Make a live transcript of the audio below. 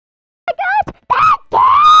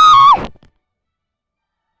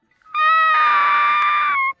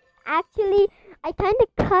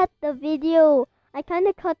the video. I kind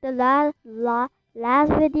of cut the last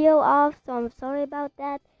video off, so I'm sorry about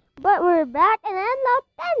that. But we're back and unlock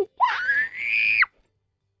 10.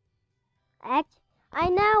 Actually, I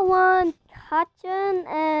now want Kachan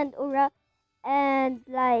and Ura and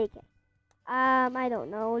like I don't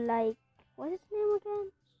know, like what's his name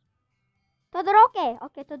again? Todoroki.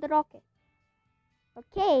 Okay, Todoroki.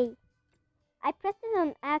 Okay. I pressed it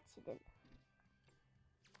on accident.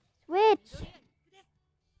 Switch.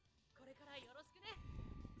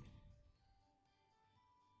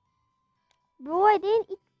 Bro, I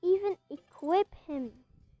didn't even equip him.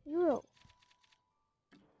 Euro.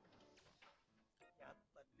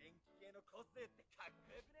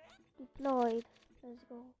 Deployed. Let's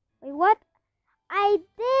go. Wait, what? I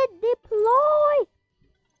did deploy!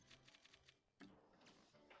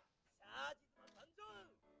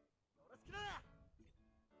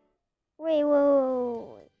 Wait.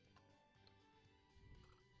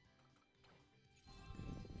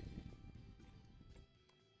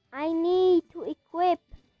 I need to equip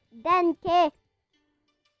Denke.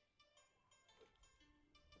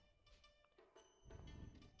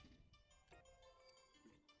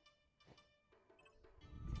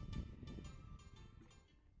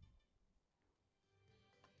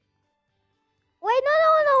 Wait, no.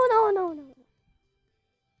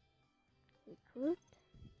 Recruit.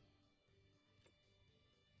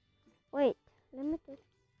 Wait, limited.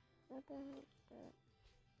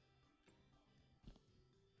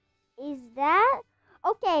 Is that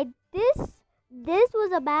okay? This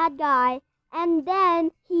was a bad guy, and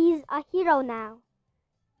then he's a hero now.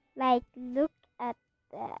 Like, look at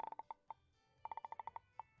that.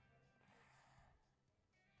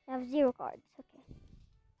 I have 0 cards. Okay.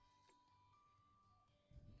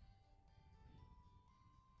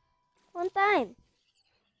 One time.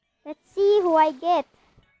 Let's see who I get.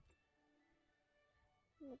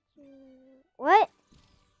 What?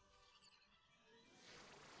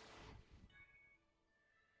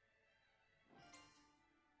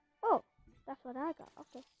 Oh, that's what I got.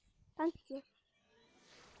 Okay. Thank you.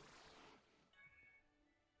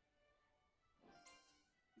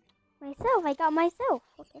 Myself. I got myself.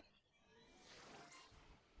 Okay.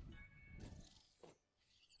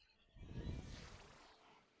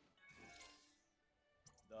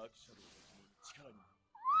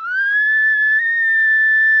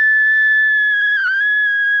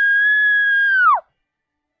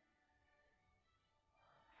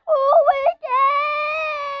 Oh my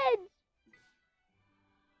god!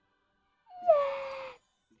 Yes!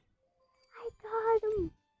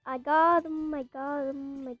 I got him.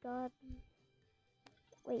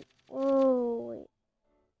 Wait. Oh, wait.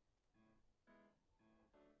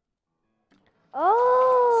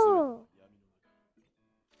 Oh!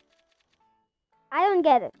 I don't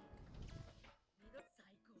get it.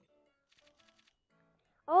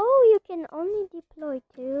 Oh, you can only deploy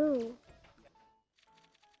 2.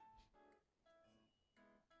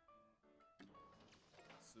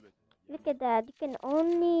 Look at that. You can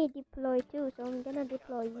only deploy 2, so I'm gonna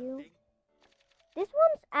deploy you. This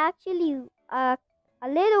one's actually a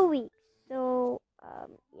little weak, so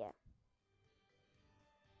yeah.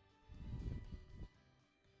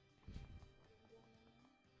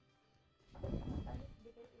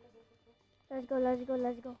 Let's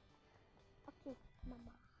go. Okay,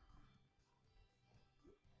 mama.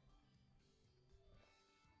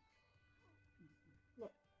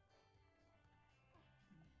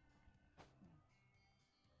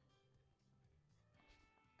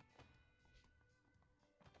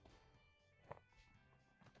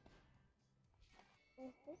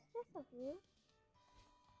 Is this just a view?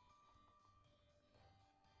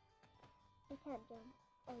 You can't jump.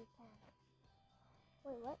 Oh, you can.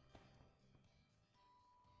 Wait, what?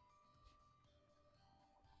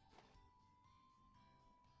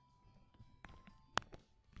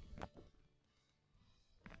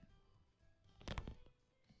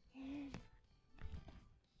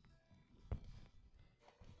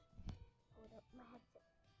 Hold up, my headset.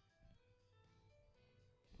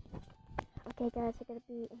 Okay, guys, I gotta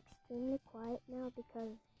be extremely quiet now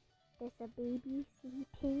because there's a baby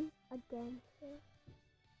sleeping again here.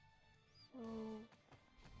 So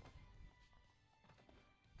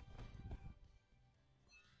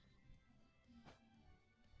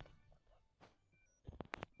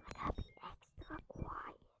I gotta be extra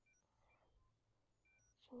quiet.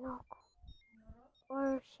 Shinoko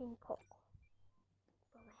or Shinkoku.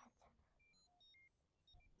 But my headset.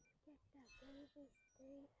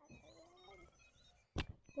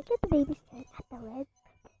 Look at the baby staring at the red.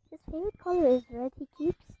 His favorite color is red. He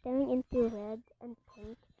keeps staring into red and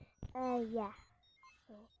pink. Yeah.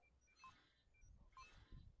 So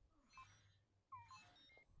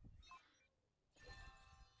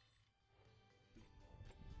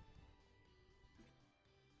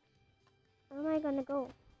gonna go?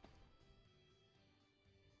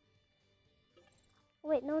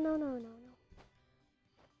 Wait, no.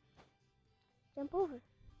 Jump over.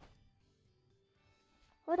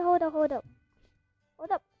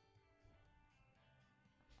 Hold up.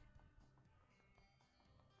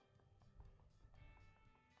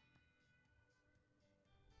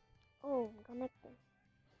 Oh, I'm connecting.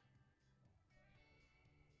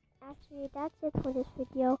 Actually, that's it for this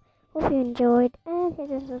video. Hope you enjoyed, and hit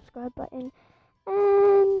the subscribe button.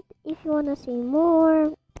 And if you wanna see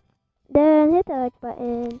more, then hit the like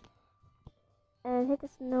button and hit the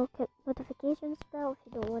notifications bell if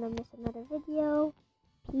you don't wanna miss another video.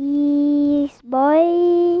 Peace,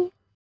 bye.